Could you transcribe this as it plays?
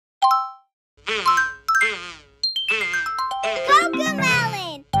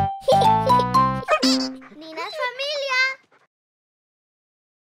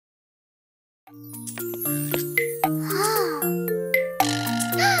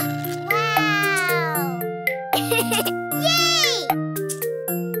Humpty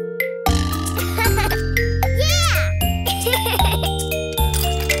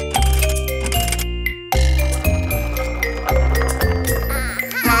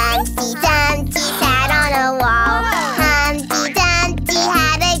Dumpty sat on a wall. Humpty Dumpty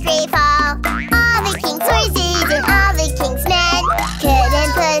had a great fall. All the king's horses and all the king's men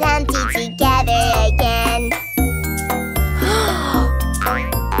couldn't put Humpty together again.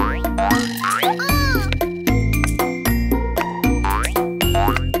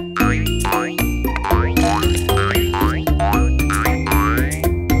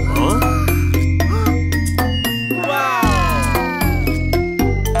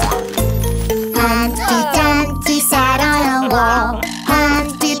 Humpty Dumpty sat on a wall.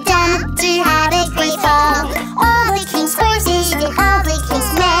 Humpty Dumpty had a great fall. All the king's horses and all the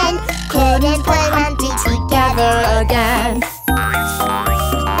king's men couldn't put Humpty together again.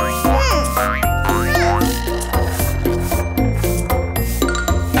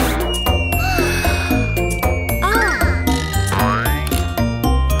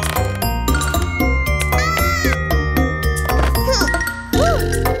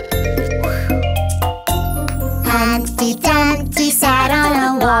 Humpty Dumpty sat on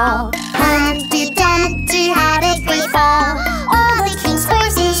a wall. Humpty Dumpty had a great fall. All the king's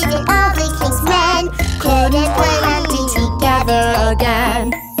horses and all the king's men couldn't put Humpty together again.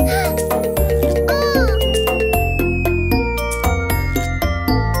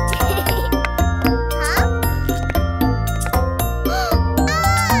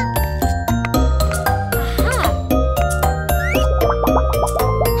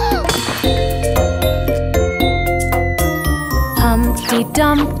 Humpty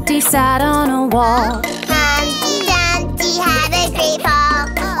Dumpty sat on a wall. Humpty Dumpty had a great fall.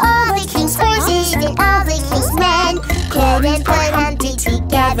 All the king's horses and all the king's men couldn't put Humpty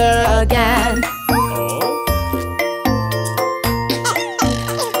together again.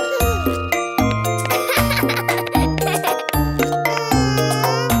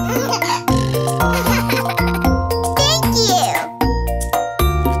 Thank you.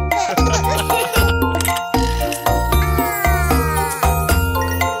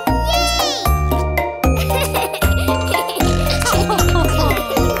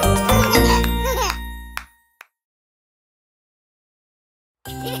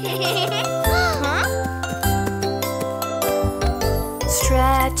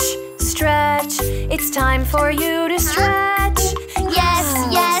 Stretch, stretch, it's time for you to stretch. Yes,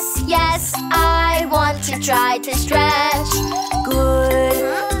 yes, yes, I want to try to stretch. Good,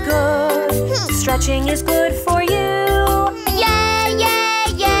 good, stretching is good for you. Yay, yay,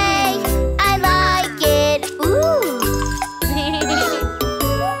 yay, I like it. Ooh.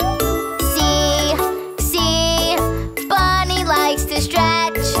 See, Bunny likes to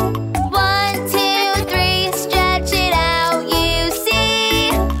stretch. 1, 2, 3, stretch it out, you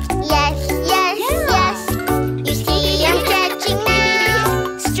see. Yes, yes, yes. You see, I'm stretching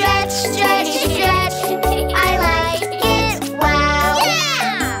now. Stretch, stretch, stretch, I like it, wow.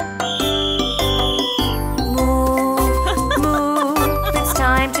 Move, move, it's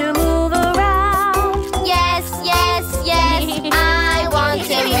time to move around. Yes, yes, yes, I want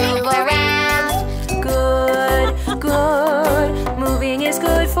to move around. Good, good, moving is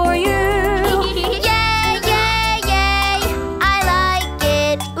good for you. Yay, yay, yay, I like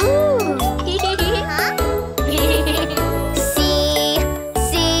it. Ooh. See,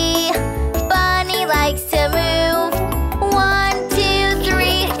 Bunny likes to move. 1, 2,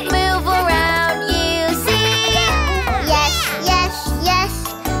 3, move around, you see. Yes, yes, yes.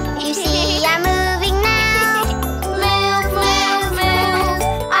 You see, I'm moving now. Move, move, move,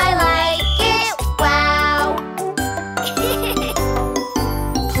 I like it, wow.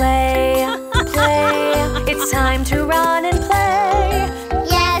 Play,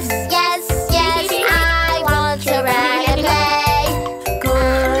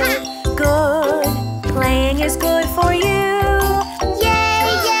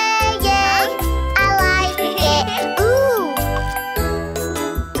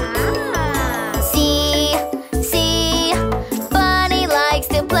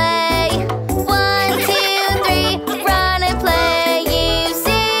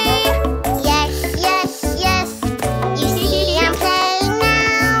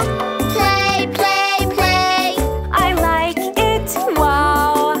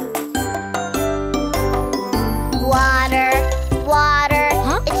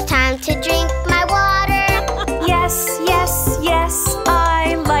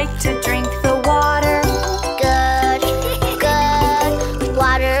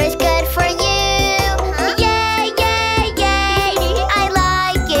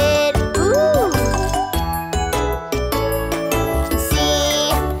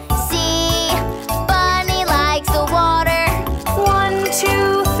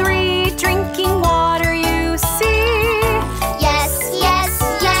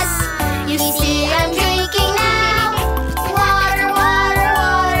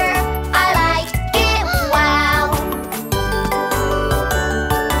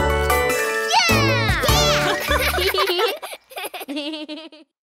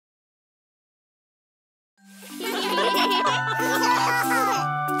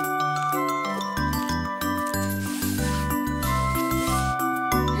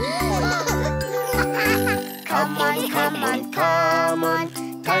 Come on, come on, come on,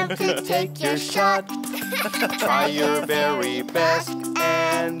 time to take your shot. Try your very best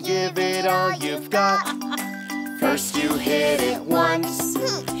and give it all you've got. First you hit it once,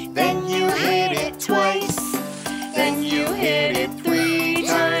 then you hit it twice, then you hit it 3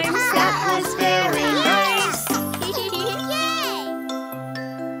 times. That was very nice.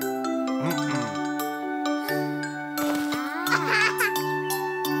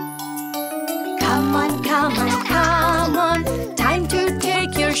 Come on, come on, come on, time to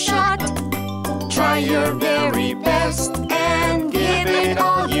take your shot. Try your very best and give it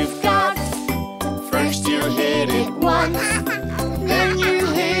all you've got. First you hit it once, then you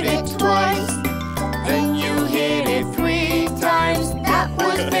hit it twice, then you hit it 3 times. That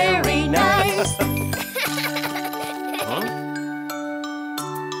was very nice.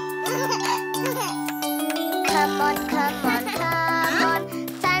 Come on, come on, come on,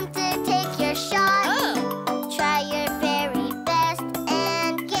 time to take your shot. Try your very best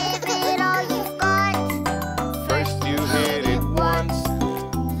and give it all you've got. First you hit it once,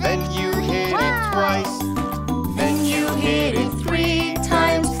 then you hit it twice, then you hit it 3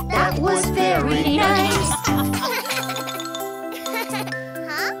 times. That was very nice.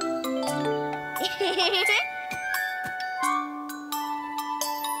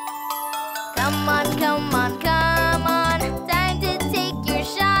 Come on, come on, come on, time to take your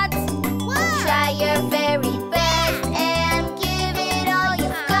shots. Try your very best and give it all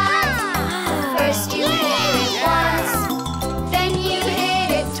you've got. First you hit it once, then you hit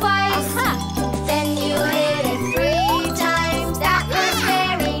it twice, then you hit it 3 times. That was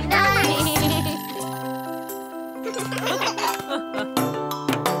very nice.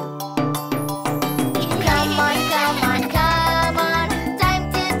 Come on, come on, come on,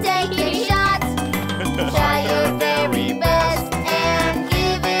 time to take your shots. Try your very best and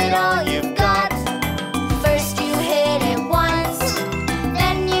give it all you've got. First you hit it once,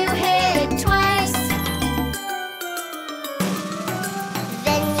 then you hit it twice,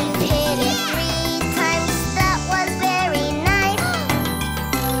 Then you hit it 3 times. That was very nice.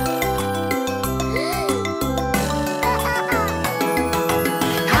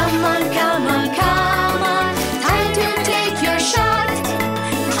 Come on, come on, come on, time to take your shot.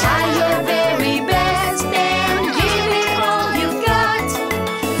 Try your very best and give it all you've got.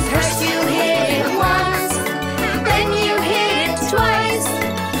 First you hit it once, then you hit it twice,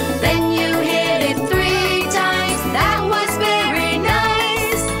 then you hit it 3 times. That was very nice.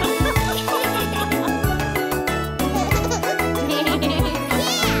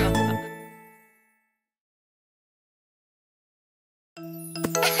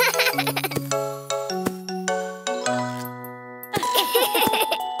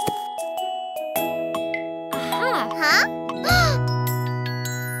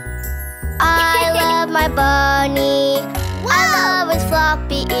 I love my bunny. I love its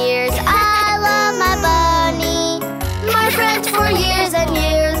floppy ears. I love my bunny. My friends for years and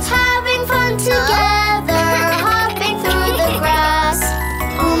years, having fun together, hopping through the grass.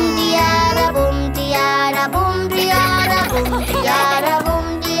 Boom diada, boom diada, boom diada, boom diada, boom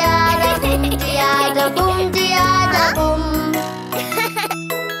diada, boom diada, boom diada, boom.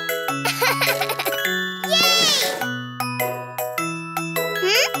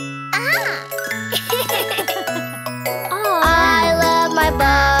 I love my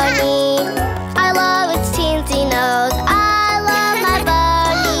bunny. I love its teensy nose. I love my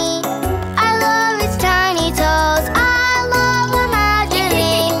bunny. I love its tiny toes. I love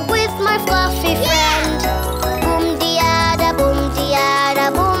imagining with my fluffy friend. Boom diada, boom diada,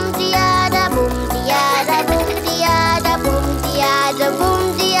 boom diada, boom diada, boom diada, boom diada, boom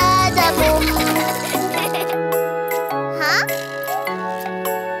diada, boom. Huh?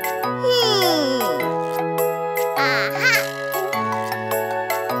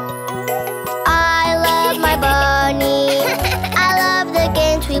 I love my bunny. I love the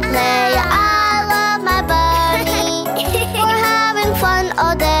games we play. I love my bunny. We're having fun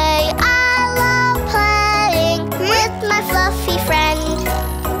all day. I love playing with my fluffy friend.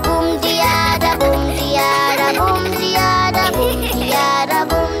 Boom diada, boom diada, boom diada, boom diada,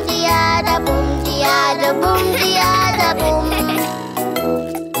 boom diada, boom diada, boom diada, boom.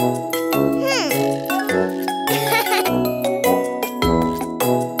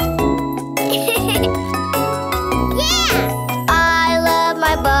 I love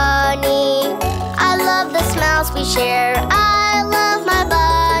my bunny. I love the smiles we share. I love my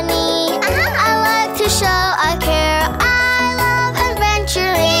bunny. I like to show I care. I love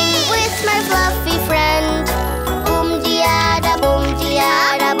adventuring with my fluffy friend.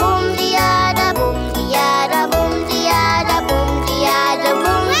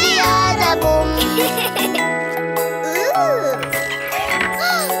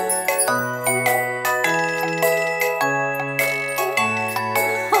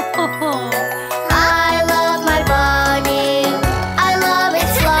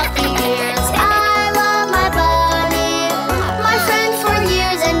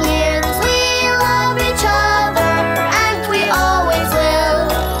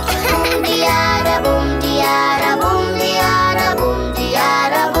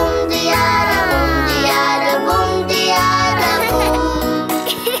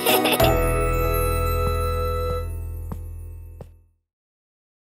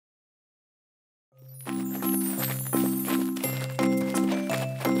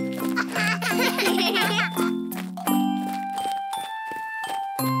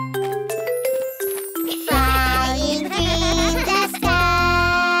 Flying through the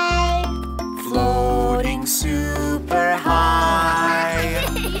sky, floating super high.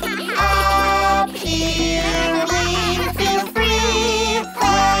 up here we feel free.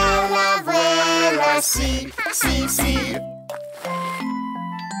 Vuela, See, see, see.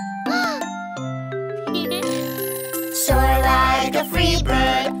 soar like a free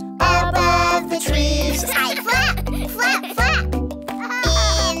bird above the trees. I flap, flap, flap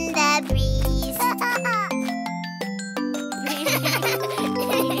in the breeze.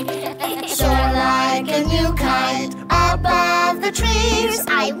 Soar like a new kite above the trees.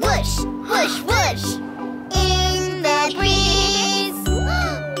 I whoosh, whoosh, whoosh in the breeze.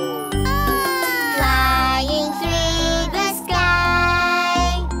 Flying through the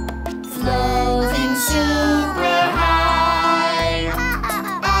sky, floating super high.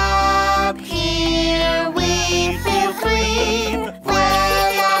 Up here we feel free.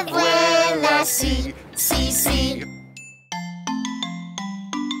 Vuela, vuela, see, see, see.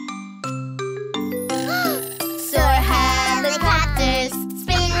 Soar helicopters,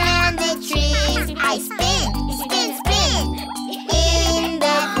 spin round the trees. I spin, spin, spin in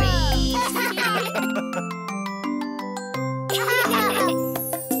the breeze.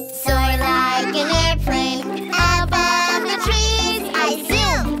 Soar like an airplane above the trees. I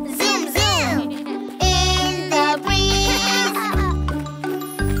zoom, zoom, zoom in the breeze.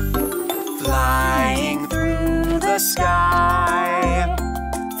 Flying through the sky,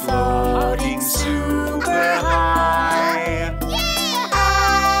 floating super high.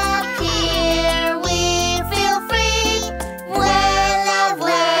 Up here we feel free. Vuela,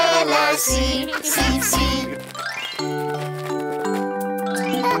 vuela, see, see, see.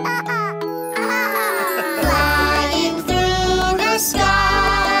 Flying through the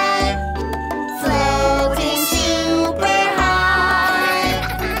sky, floating super high.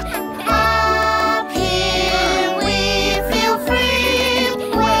 Up here we feel free.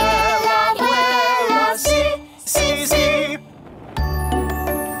 Vuela, vuela, see, see, see.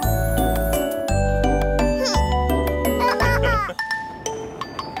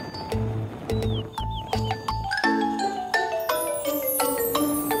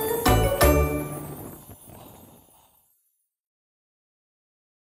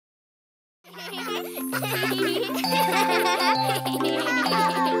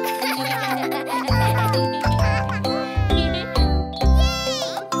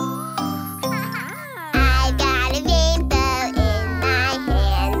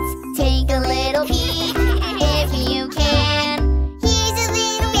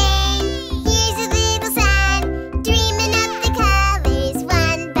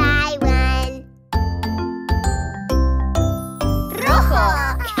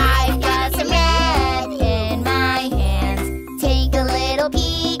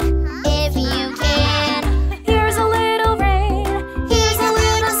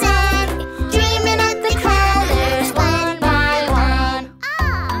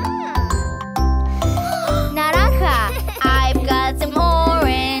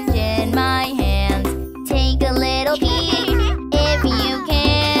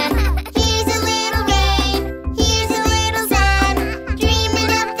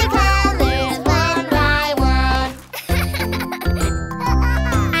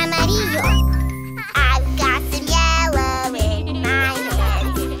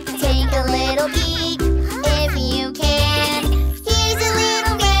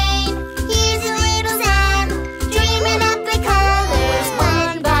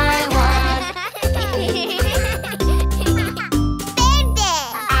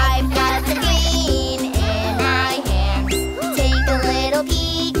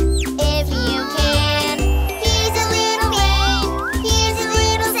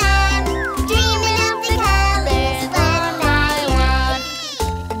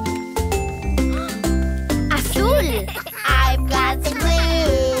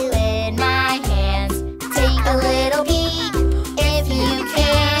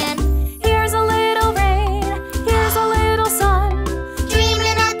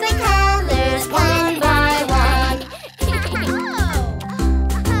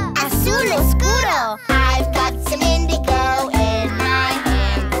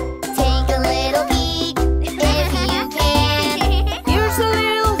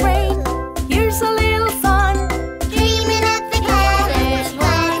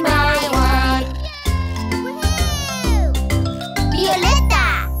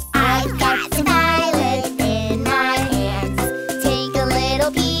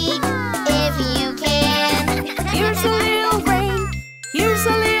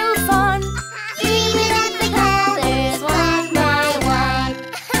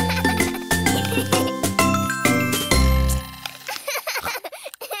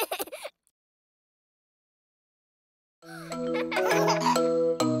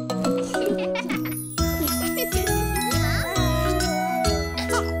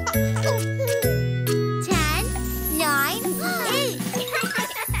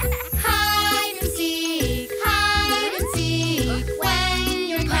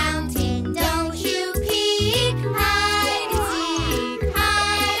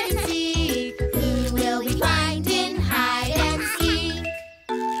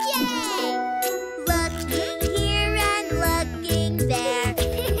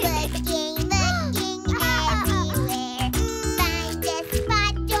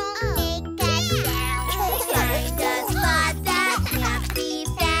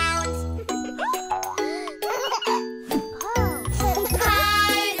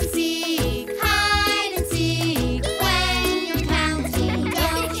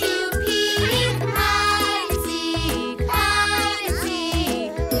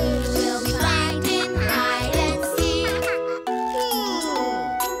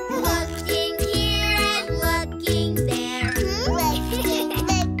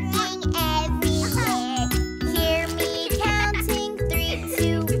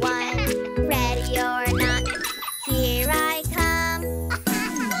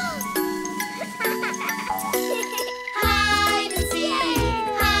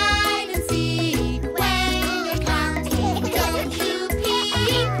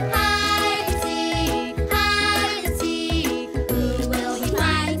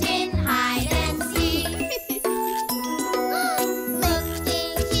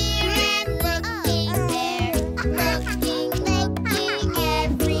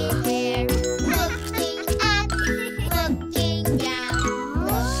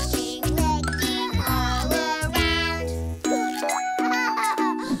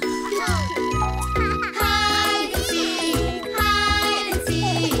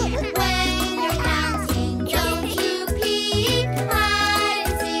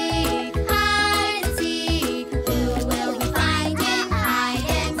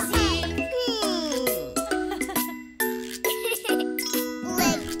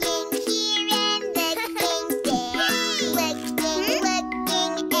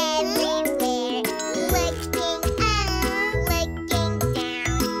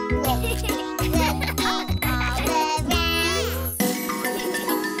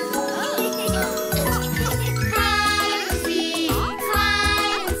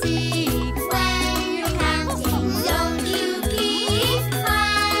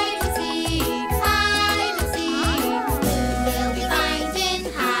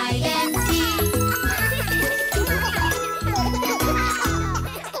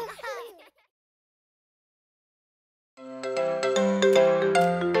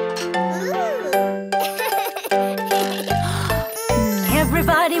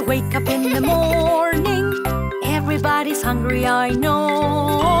 wake up in the morning. Everybody's hungry, I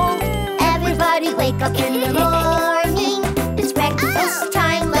know. Everybody wake up in the morning. It's breakfast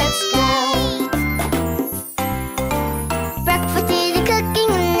time, let's go. Breakfast is cooking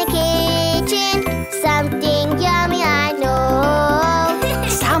in the kitchen. Something yummy, I know.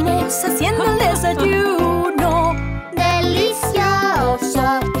 Estamos haciendo el desayuno.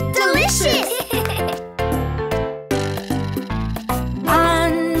 Delicioso, delicious.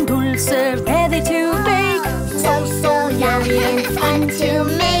 Pan dulce ready to bake. So yummy and fun to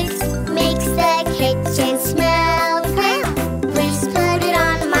make. Makes the kitchen smell great. Please put it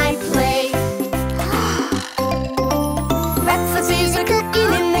on my plate. Breakfast is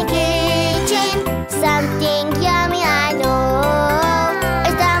cooking in the kitchen. Something yummy, I know.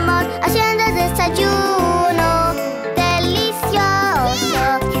 Estamos haciendo desayuno. Delicioso,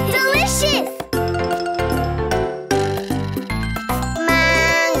 delicious.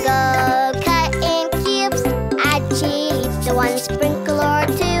 Mango cut in cubes. Add chili to one sprinkle or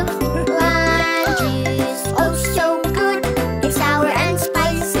two. Lime juice, oh so good. It's sour and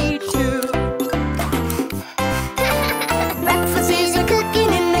spicy too. Breakfast is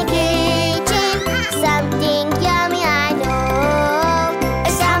cooking in the kitchen. Something yummy, I know.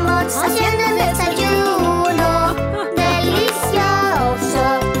 Estamos haciendo desayuno. Delicioso,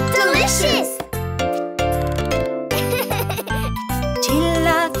 delicious.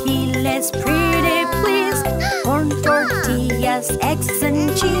 Chilaquiles, pretty please. Corn tortillas, eggs and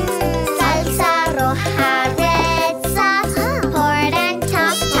cheese. Salsa roja, red sauce. Pour it and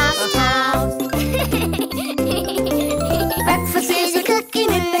toss, toss, toss. Breakfast is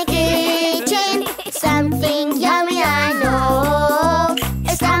cooking in the kitchen. Something yummy, I know.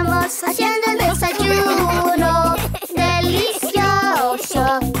 Estamos haciendo el desayuno. Delicioso,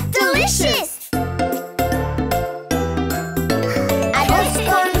 delicious. Arroz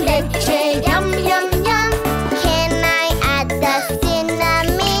con leche, yum, yum, yum. Can I add the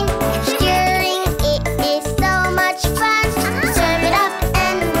cinnamon? Stirring it is so much fun. Serve it up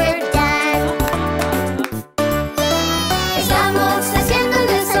and we're done. Estamos haciendo el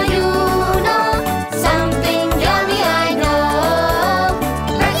desayuno. Something yummy, I know.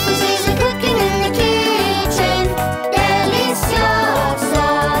 Breakfast is cooking in the kitchen. Delicioso,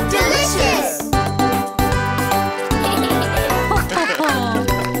 delicious.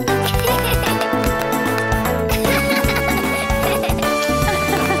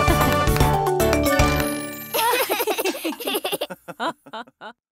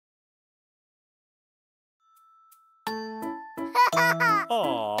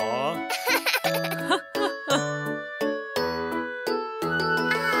 Aww.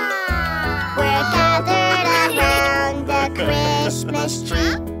 We're gathered around the Christmas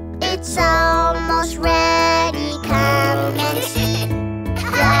tree. It's almost ready, come and see.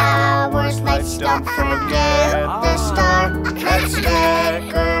 Flowers, lights, don't forget the star. Let's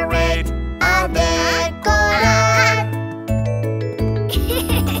decorate our decorar.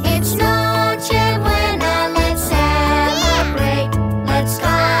 It's Noche Buena, let's celebrate. Let's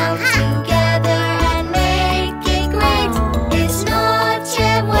come together and make it great. It's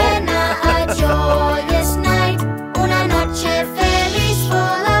Noche Buena, a joyous night. Una noche feliz,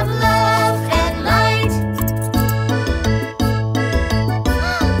 full of love and light.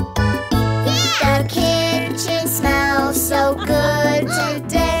 The kitchen smells so good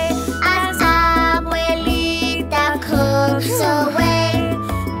today as Abuelita cooks away.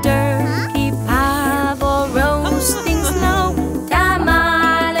 Turkey, pavo, roasting slow.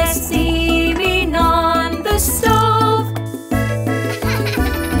 Tamales steaming on the stove.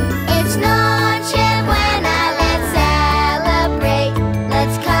 It's Noche Buena, let's celebrate.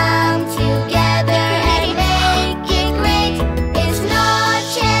 Let's come together and make it great. It's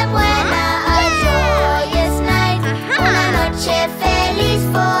Noche Buena, a joyous night. Una noche feliz,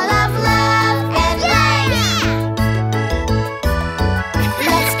 full of love and light.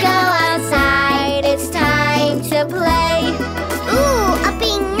 Let's go outside, it's time to play. Ooh, a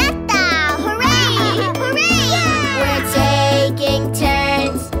piñata! Hooray! Hooray! We're taking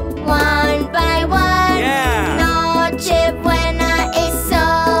turns, one by one. Yeah. Noche Buena is so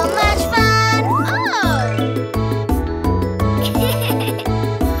much fun.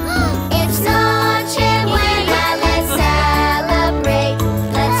 It's Noche Buena, let's celebrate.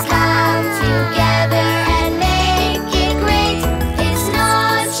 Let's come together and make it great. It's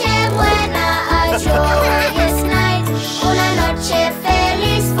Noche Buena, a joyous night. Una noche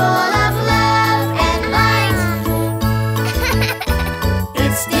feliz, full of love and light.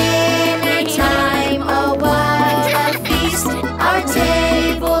 It's dinner time, oh what a feast. Our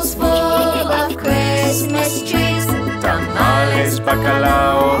tables full of Christmas trees. Tamales,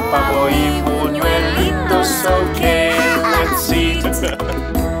 bacalao, y buñuelitos, ok, let's eat.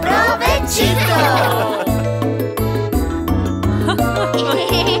 ¡Provechito!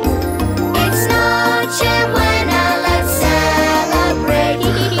 It's Nochebuena, let's celebrate.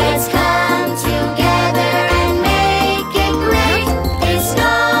 Let's come together and make it great. It's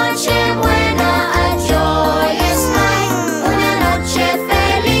Nochebuena, a joyous night. Una noche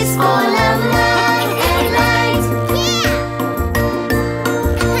feliz, full of love and light.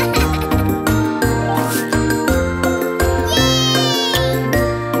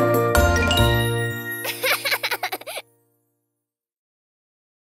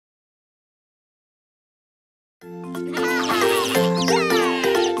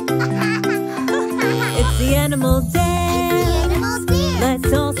 It's the animal dance.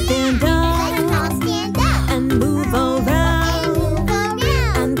 Let's all stand up and move around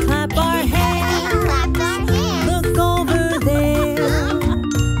and clap our hands. Look over there,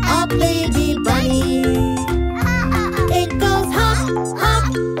 a baby bunny. It goes hop, hop,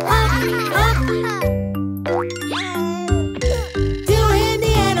 hop, hop. Doing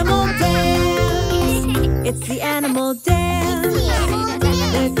the animal dance. It's the animal dance.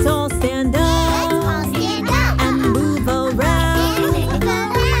 Let's all stand up and move around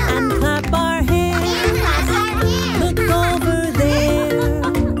and clap our hands. Look over there,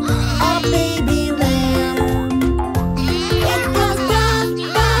 a baby lamb. It goes buff,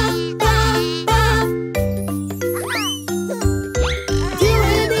 buff, buff, buff.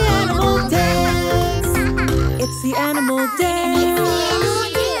 Doing the animal dance. It's the animal dance.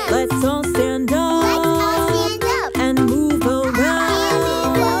 Let's all stand up and move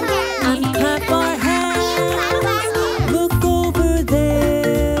around and clap our hands. Look over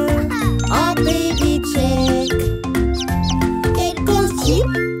there, a baby chick. It goes cheep,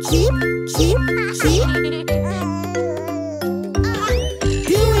 cheep, cheep, cheep.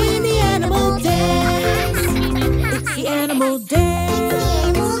 Doing the animal dance. It's the animal dance.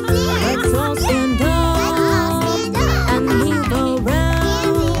 Let's all stand up and move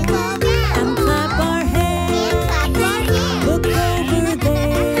around and clap our hands. Look over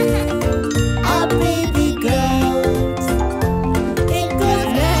there, a baby goat. It goes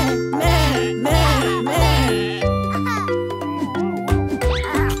meh, meh, meh, meh.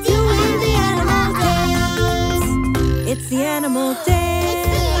 Doing the animal dance. It's the animal dance.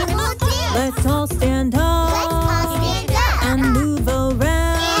 Let's all stand up and move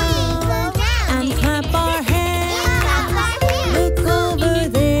around and clap our hands. Look over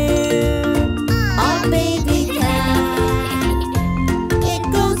there, a baby cat. It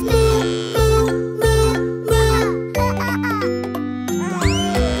goes moo, moo, moo, moo.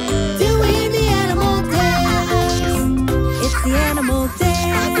 Doing the animal dance. It's the animal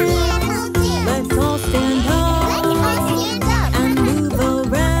dance. Let's all stand up and move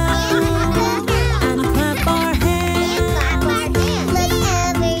around and clap our hands. Look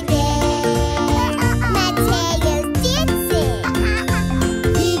over there, Mateo's dancing.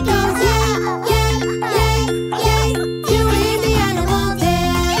 He goes yay, yay, yay, yay, doing the animal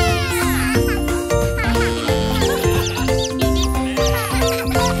dance.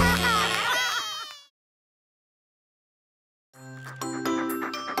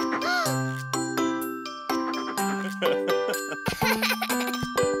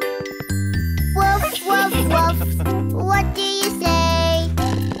 Woof, woof, woof. What do you say?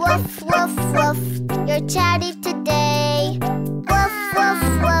 Woof, woof, woof. You're chatty today. Woof, woof,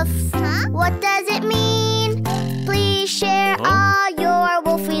 woof. What does it mean? Please share all your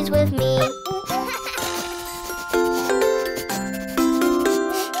wolfies with me.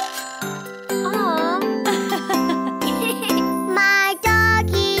 My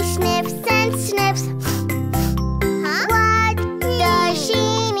doggy sniffs and sniffs. What does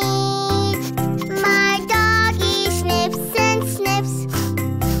she need? My doggy sniffs and sniffs.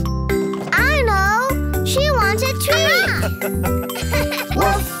 I know, she wants a treat.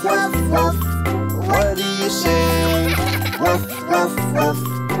 Woof, woof, woof. What do you say? Woof, woof, woof.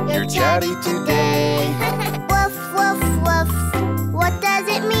 You're chatty today. Woof, woof, woof. What does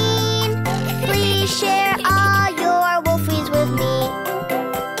it mean? Please share all your wolfies with me.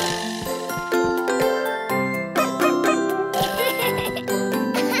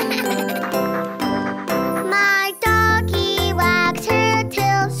 My doggy wags her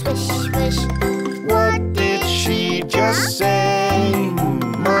tail, swish, swish. What did she just say?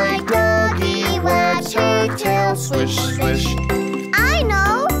 My doggy wags her tail, swish, swish. I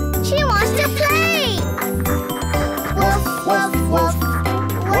know, she wants to play. Woof, woof, woof.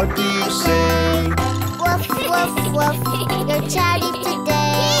 What do you say? Woof, woof, woof. You're chatty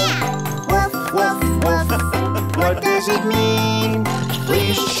today. Woof, woof, woof. What does it mean?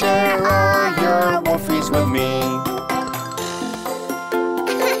 Please share all your wolfies with me.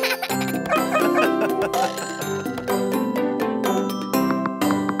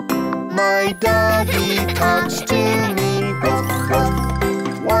 My doggy talks to me, woof woof.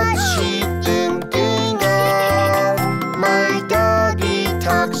 What's she thinking of? My doggy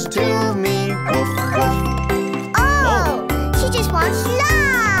talks to me, woof woof. Oh, she just wants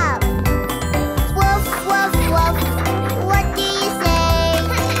love. Woof, woof, woof. What do you say?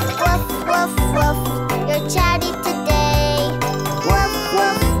 Woof, woof, woof. You're chatty today. Woof,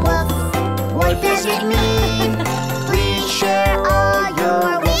 woof, woof. What does it mean? Please share all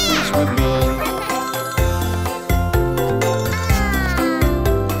your wolfies with me.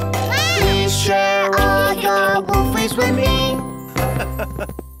 Please share all your wolfies with me.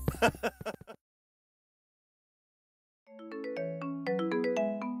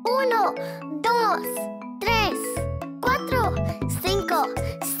 Uno, dos, tres, cuatro, cinco,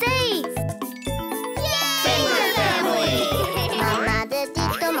 seis. Finger family.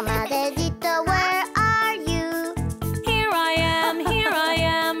 Mamá dedito, where are you? Here I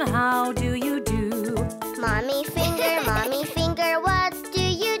am, how do you do? Mommy finger, what do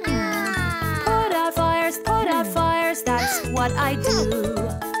you do? Put out fires, that's what I do.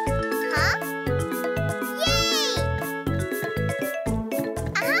 Huh? Yay!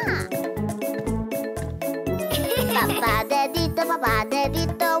 Papa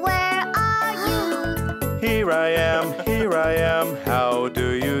dedito, where are you? Here I am, how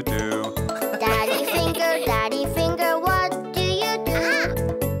do you do? Daddy finger, what do you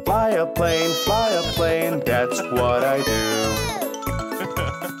do? Fly a plane, that's what I do.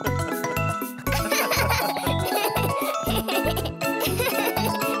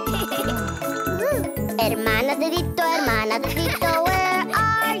 Hermana dedito, where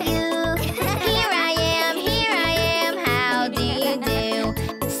are you? Here I am, how do you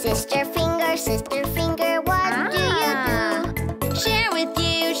do? Sister finger, what do you do? Share with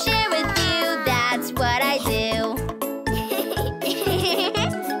you, that's what I do.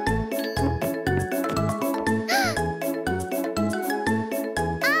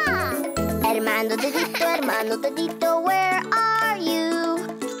 Hermano dedito, where are you?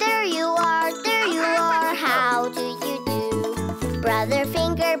 There you are, how do you do? Brother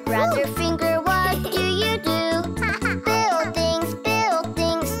finger, what do you do? Build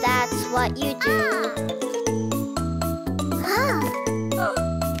things, that's what you do. Whoa!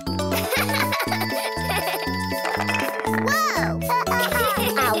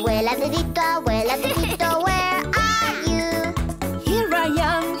 Abuela dedito, where are you? Here I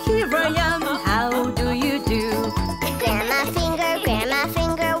am, how do you do? Grandma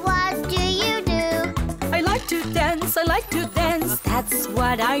finger, what do you do? I like to dance, that's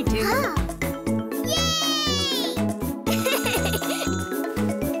what I do.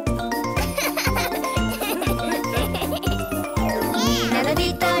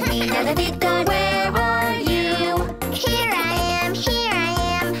 Nina Nadita, where are you? Here I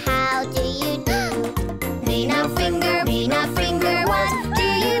am, how do you do? Nina finger, what do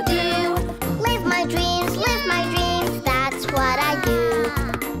you do? Live my dreams, that's what I do.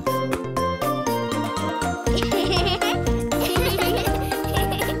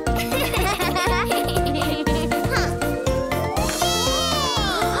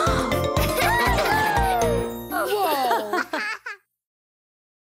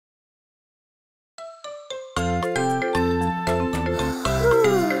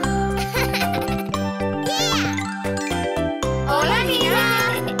 Hola, Nina.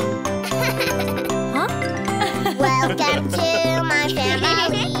 Welcome to my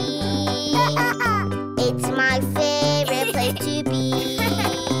family. It's my favorite place to be.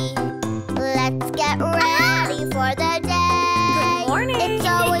 Let's get ready for the day. Good morning. It's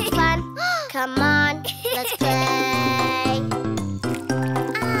always fun. Come on, let's play.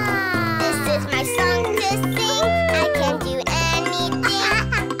 This is my song to sing. I can do anything.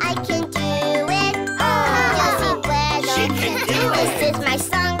 I can do it. Yo sí puedo. She can do it. This is my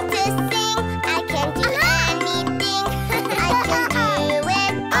song to sing. I can do anything. I can do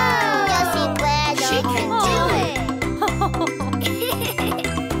it. Yo sí puedo. She can do it.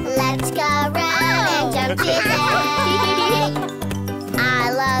 Let's go round and jump today. I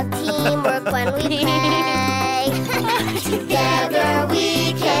love teamwork when we play. Together we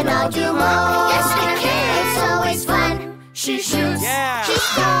can all do more. Yes, we can. It's always fun. She shoots, Yeah. She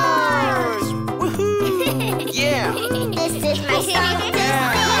scores. Woohoo! Yeah. This is my song to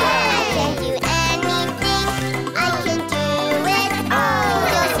sing. I can do anything. I can do it.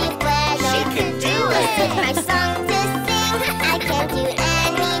 Yo sí puedo. She can do This is it. my song to sing. I can do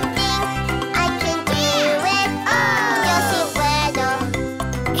anything. I can do it. Yo sí puedo.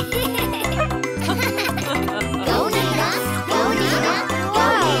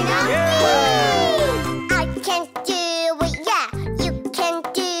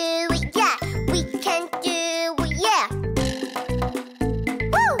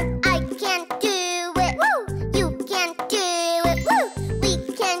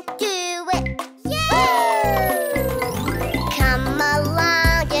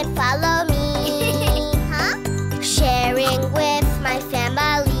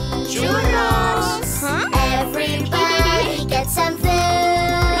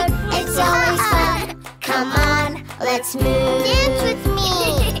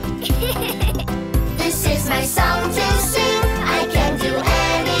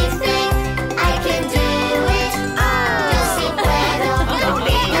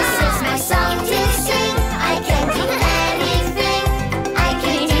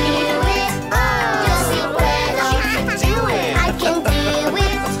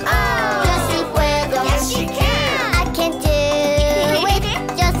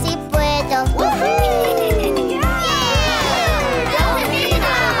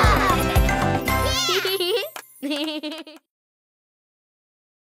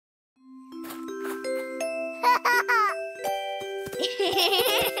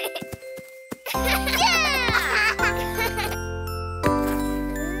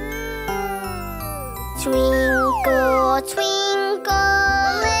 Twinkle, twinkle,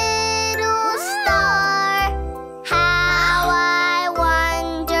 little star, how I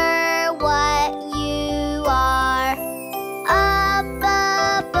wonder what you are. Up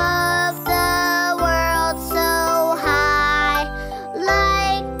above the world so high,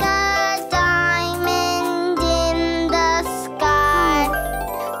 like a diamond in the sky.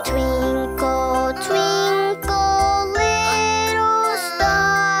 Twinkle, twinkle, little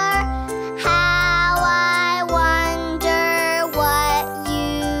star, how I wonder what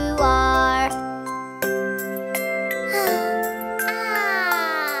you are.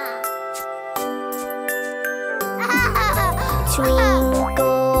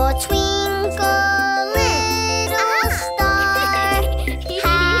 Twinkle, twinkle, little star,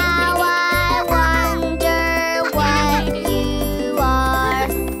 how I wonder what you are.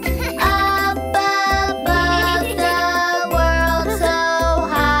 Up above the world so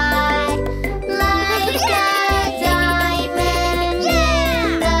high, like a diamond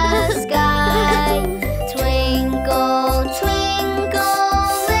in the sky. Twinkle, twinkle,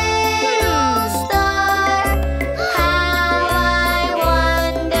 little star, how I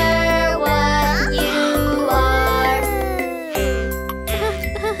wonder what you are.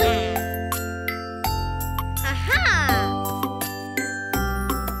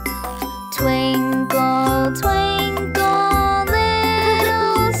 Twinkle, twinkle,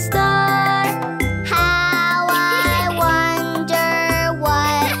 little star, how I wonder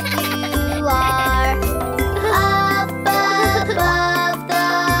what you are. Up above the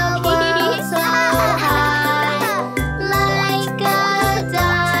world so high, like a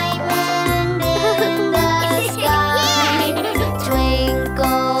diamond in the sky.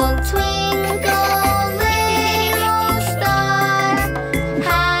 Twinkle, twinkle, little star,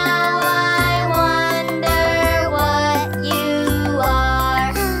 how I wonder what you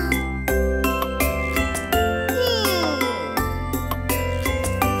are.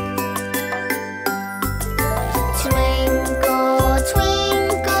 Twinkle,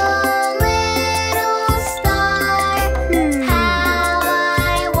 twinkle, little star, how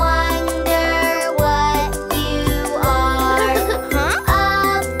I wonder what you are.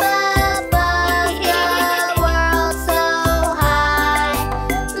 Up above the world so high,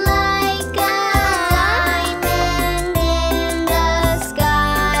 like a diamond in the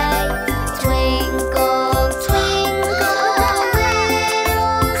sky. Twinkle, twinkle,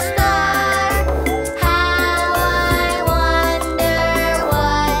 little star, how I wonder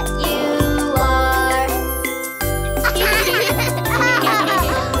what you are.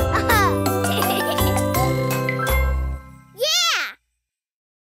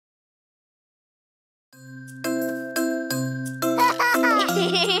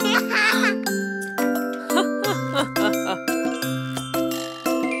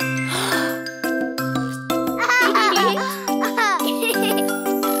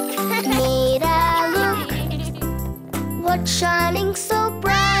 Mira, look, what's shining so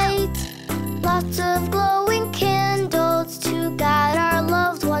bright? Lots of glowing candles to guide our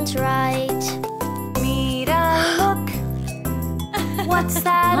loved ones right. Mira, look, what's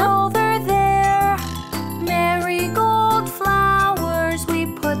that over there? Marigold flowers, we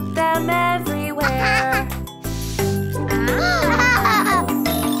put them everywhere.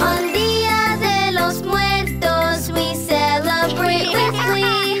 On Día de los Muertos we celebrate with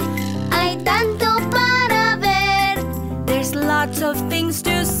glee. Hay tanto para ver. There's lots of things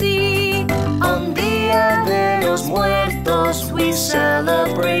to see. On Día de los Muertos we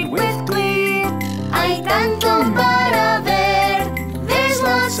celebrate with glee. Hay tanto para ver. There's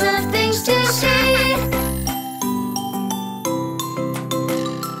lots of things to see.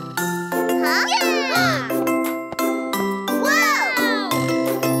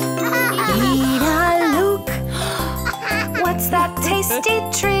 Mira, look, what's that tasty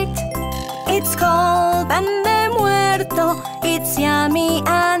treat? It's called pan de muerto. It's yummy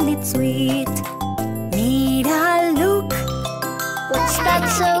and it's sweet. Mira, look, What's that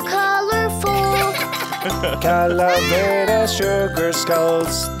so colorful? Calavera sugar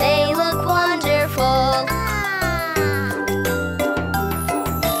skulls. They look wonderful.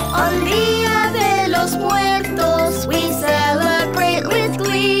 On Día de los Muertos we celebrate with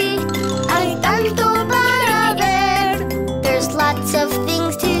glee. Hay tanto para ver. There's lots of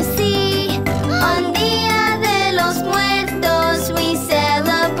things to see. On Día de los Muertos we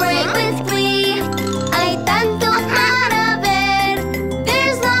celebrate with glee. Hay tanto para ver.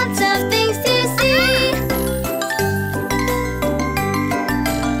 There's lots of things to see.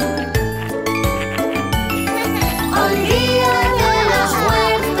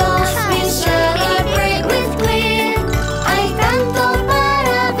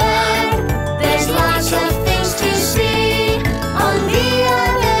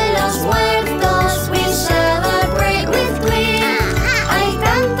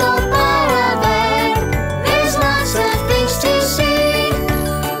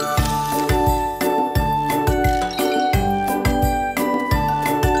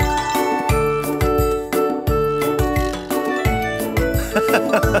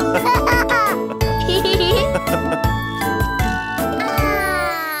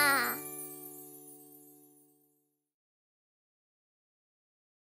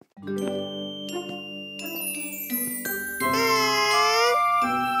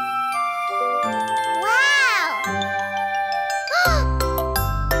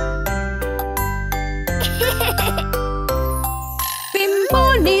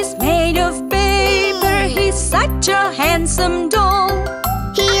 handsome doll.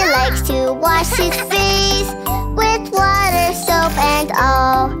 He likes to wash his face with water, soap and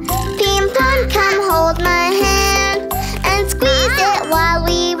all. Pim-pam, come hold my hand and squeeze it while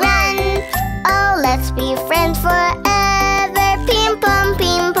we run. Oh, let's be friends forever. Pim-pam,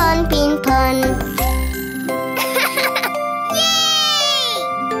 pim-pam, pim-pam.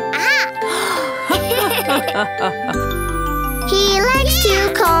 He likes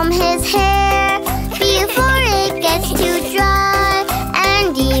to comb his hair before it gets too dry.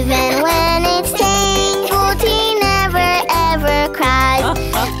 And even when it's tangled, he never ever cries.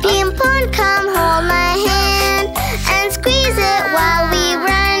 Pim-pam, come hold my hand and squeeze it while we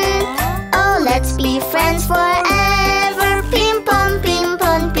run. Oh, let's be friends forever. Pim-pam,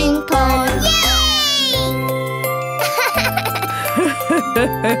 pim-pam, pim-pam.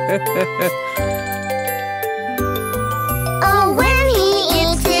 Oh, when he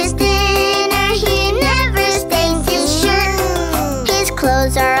eats his dinner, he never stains his shirt. His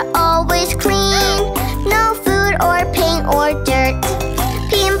clothes are always clean, no food or paint or dirt.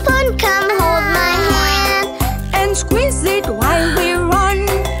 Pim-pam, come hold my hand And squeeze it while we run.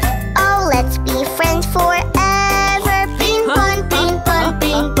 Oh, let's be friends forever. Pim-pam, pim-pam,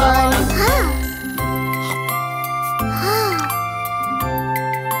 pim-pam.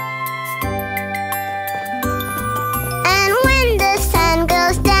 And when the sun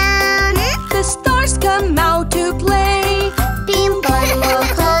goes down, The stars come out to play. Pim-pam will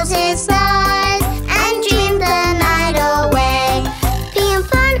close his eyes and dream the night away.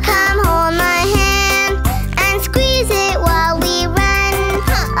 Pim-pam, come hold my hand and squeeze it while we run.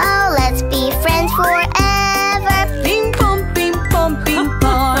 Oh, let's be friends forever. Ping pong, ping pong, ping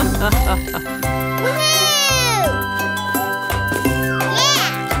pong.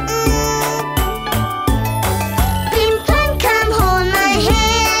 Pim-pam, come hold my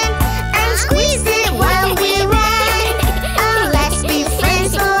hand and squeeze it while we run. Oh, let's be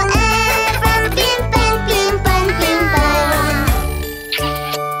friends forever. Pim-pam, pim-pam, pim-pam.